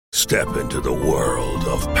Step into the world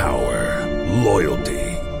of power, loyalty,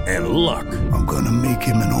 and luck. I'm gonna make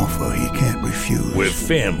him an offer he can't refuse. With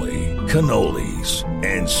family, cannolis,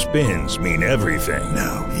 and spins mean everything.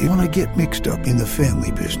 Now, you wanna get mixed up in the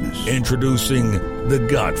family business. Introducing The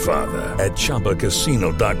Godfather at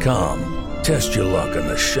ChumbaCasino.com. Test your luck in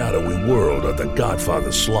the shadowy world of The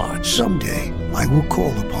Godfather slot. Someday, I will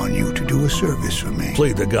call upon you to do a service for me.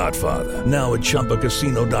 Play The Godfather, now at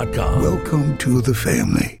ChumbaCasino.com. Welcome to the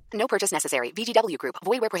family. No purchase necessary. VGW Group.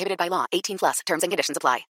 Void where prohibited by law. 18+. Terms and conditions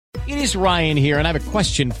apply. It is Ryan here, and I have a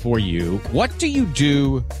question for you. What do you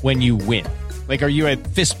do when you win? Like, are you a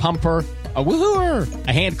fist pumper, a woohooer,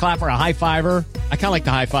 a hand clapper, a high fiver? I kind of like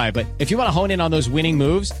the high five, but if you want to hone in on those winning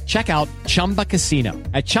moves, check out Chumba Casino.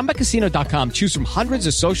 At ChumbaCasino.com, choose from hundreds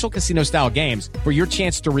of social casino-style games for your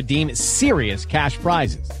chance to redeem serious cash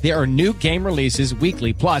prizes. There are new game releases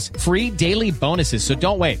weekly, plus free daily bonuses. So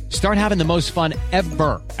don't wait. Start having the most fun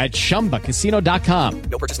ever at ChumbaCasino.com.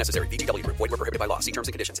 No purchase necessary. VGW Group. Void where prohibited by law. See terms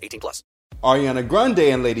and conditions. 18+. Ariana Grande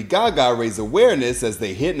and Lady Gaga raise awareness as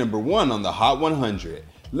they hit #1 on the Hot 100.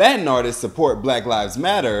 Latin artists support Black Lives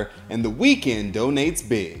Matter, and The Weeknd donates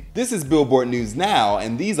big. This is Billboard News Now,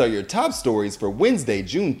 and these are your top stories for Wednesday,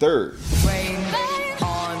 June 3rd.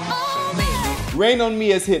 Rain on Me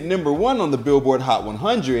has hit #1 on the Billboard Hot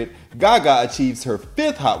 100. Gaga achieves her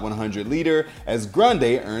 5th Hot 100 leader as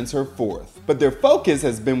Grande earns her 4th. But their focus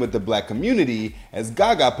has been with the black community, as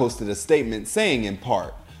Gaga posted a statement saying in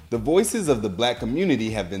part, "The voices of the black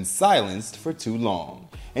community have been silenced for too long,"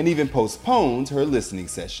 and even postponed her listening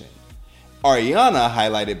session. Ariana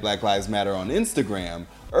highlighted Black Lives Matter on Instagram,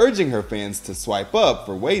 urging her fans to swipe up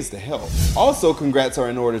for ways to help. Also, congrats are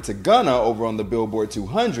in order to Gunna over on the Billboard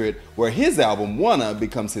 200, where his album Wanna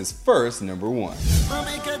becomes his first #1.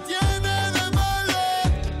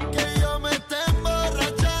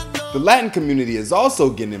 The Latin community is also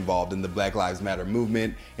getting involved in the Black Lives Matter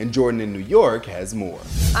movement, and Jordan in New York has more.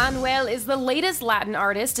 Anuel is the latest Latin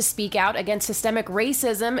artist to speak out against systemic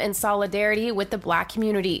racism in solidarity with the black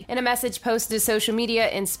community. In a message posted to social media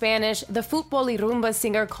in Spanish, the Futbol y Rumba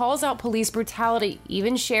singer calls out police brutality,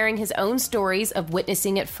 even sharing his own stories of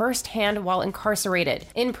witnessing it firsthand while incarcerated.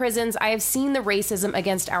 In prisons, I have seen the racism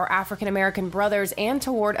against our African-American brothers and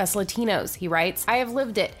toward us Latinos, he writes. I have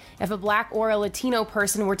lived it. If a black or a Latino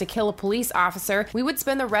person were to kill a police officer, we would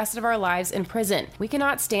spend the rest of our lives in prison. We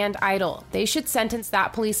cannot stand idle. They should sentence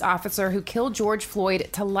that police officer who killed George Floyd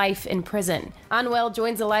to life in prison. Anuel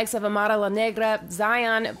joins the likes of Amara La Negra,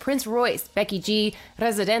 Zion, Prince Royce, Becky G,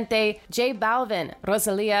 Residente, J Balvin,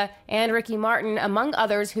 Rosalia, and Ricky Martin, among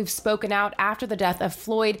others who've spoken out after the death of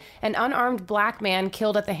Floyd, an unarmed black man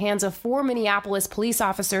killed at the hands of 4 Minneapolis police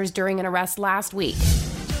officers during an arrest last week.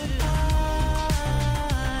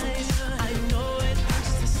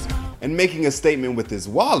 And making a statement with his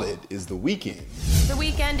wallet is The Weeknd. The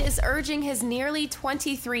Weeknd is urging his nearly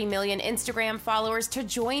 23 million Instagram followers to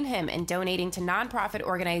join him in donating to nonprofit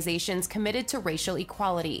organizations committed to racial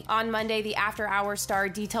equality. On Monday, the After Hours star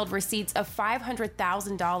detailed receipts of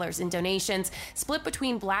 $500,000 in donations split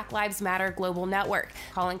between Black Lives Matter Global Network,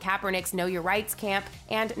 Colin Kaepernick's Know Your Rights Camp,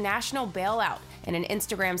 and National Bailout. In an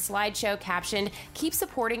Instagram slideshow captioned, "Keep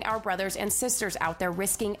supporting our brothers and sisters out there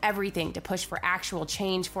risking everything to push for actual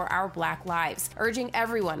change for our black lives," urging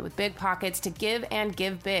everyone with big pockets to give and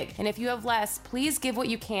give big. And if you have less, please give what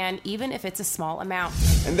you can, even if it's a small amount.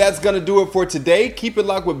 And that's gonna do it for today. Keep it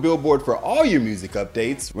locked with Billboard for all your music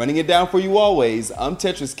updates. Running it down for you always, I'm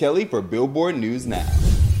Tetris Kelly for Billboard News Now.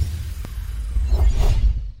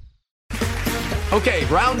 Okay,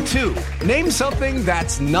 round 2. Name something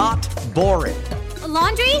that's not boring. A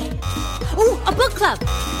laundry? Ooh, a book club.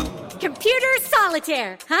 Computer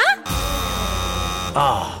solitaire, huh?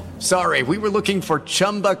 Ah, sorry, we were looking for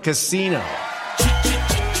Chumba Casino.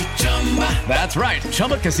 That's right,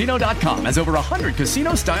 ChumbaCasino.com has over 100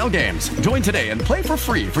 casino-style games. Join today and play for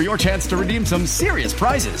free for your chance to redeem some serious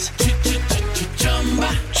prizes.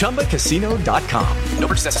 ChumbaCasino.com. No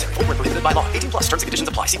purchase necessary. Void where prohibited by law. 18+. Terms and conditions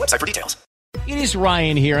apply. See website for details. It is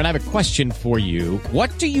Ryan here, and I have a question for you.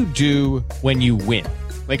 What do you do when you win?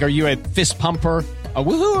 Like, are you a fist pumper, a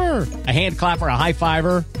woohooer, a hand clapper, a high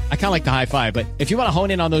fiver? I kind of like the high five, but if you want to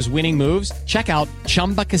hone in on those winning moves, check out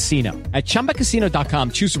Chumba Casino. At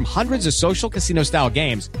ChumbaCasino.com, choose from hundreds of social casino-style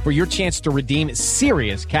games for your chance to redeem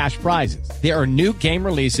serious cash prizes. There are new game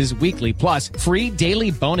releases weekly, plus free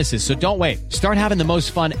daily bonuses. So don't wait. Start having the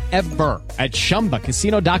most fun ever at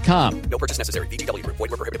ChumbaCasino.com. No purchase necessary. VGW Group.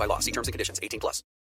 Void where prohibited by law. See terms and conditions. 18+.